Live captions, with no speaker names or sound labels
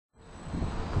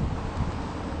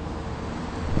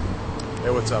Hey,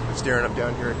 what's up? It's Darren. I'm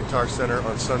down here at Guitar Center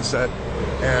on Sunset,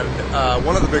 and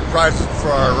one of the big prizes for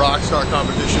our Rockstar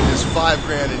competition is $5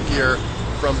 grand in gear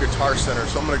from Guitar Center.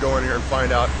 So I'm going to go in here and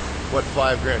find out what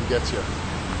 $5 grand gets you.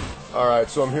 All right,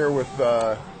 so I'm here with,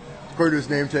 according to his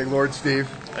name tag, Lord Steve.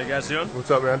 How you guys doing?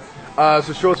 What's up, man?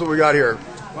 So show us what we got here.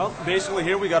 Well, basically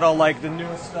here we got all like the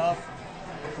newest stuff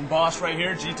from Boss right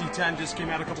here. GT10 just came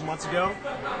out a couple months ago.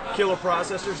 Killer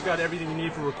processors, got everything you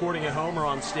need for recording at home or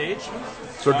on stage.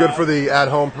 So good for the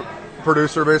at-home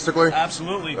producer, basically?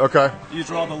 Absolutely. Okay.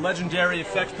 These are all the legendary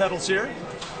effect pedals here,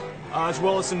 as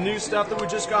well as some new stuff that we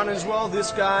just got in as well.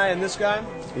 This guy and this guy.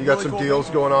 You got really some cool deals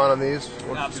thing. going on these?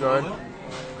 Absolutely.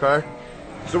 Okay.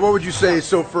 So what would you say,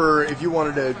 so for, if you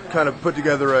wanted to kind of put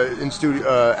together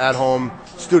a at-home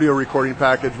studio recording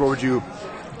package, what would you,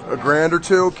 $1 grand or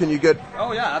 $2 can you get?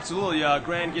 Oh yeah, absolutely.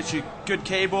 Grand gets you good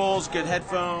cables, good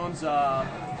headphones, the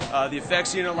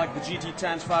effects unit like the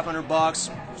GT10's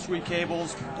 $500, sweet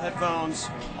cables, headphones,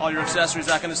 all your accessories,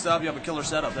 that kind of stuff. You have a killer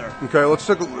setup there. Okay, let's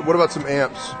take what about some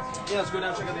amps? Yeah, let's go down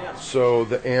and check out the amps. So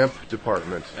the amp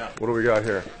department, Yeah. What do we got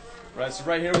here? Right, so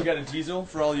right here we got a diesel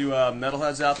for all you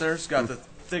metalheads out there. It's got the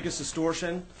thickest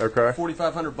distortion. Okay.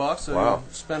 $4,500. So Wow.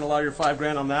 you spend a lot of your $5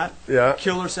 grand on that. Yeah.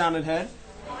 Killer sounding head.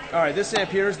 All right, this amp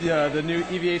here is the new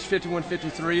EVH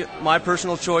 5153. My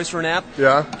personal choice for an amp.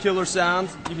 Yeah. Killer sound.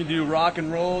 You can do rock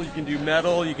and roll. You can do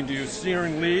metal. You can do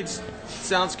steering leads.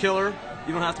 Sounds killer.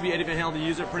 You don't have to be Eddie Van Halen to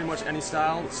use it. Pretty much any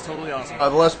style. It's totally awesome. The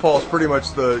Les Paul is pretty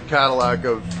much the Cadillac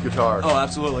of guitars. Oh,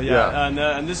 absolutely, yeah.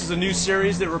 Yeah. And this is a new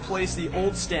series that replaced the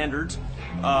old standards.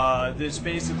 That's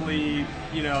basically,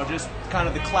 you know, just kind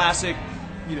of the classic,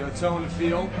 you know, tone and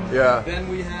feel. Yeah. Then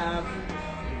we have,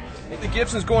 I think the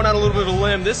Gibson's going out a little bit of a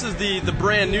limb. This is the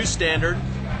brand new standard.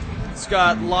 It's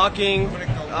got locking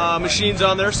machines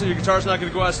on there, so your guitar's not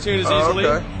going to go out of tune as easily.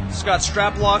 Okay. It's got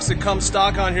strap locks that come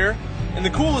stock on here. And the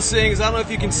coolest thing is, I don't know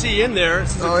if you can see in there,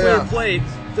 this is a clear plate,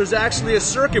 there's actually a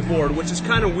circuit board, which is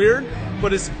kind of weird,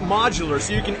 but it's modular,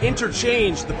 so you can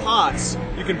interchange the pots.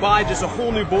 You can buy just a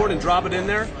whole new board and drop it in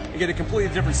there and get a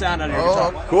completely different sound out of your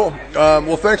guitar. Cool.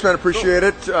 Well, thanks, man. Appreciate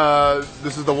it.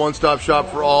 This is the one-stop shop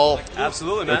for all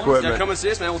Absolutely, man. equipment. Yeah, come and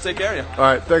see us, man. We'll take care of you. All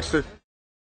right, thanks, Steve.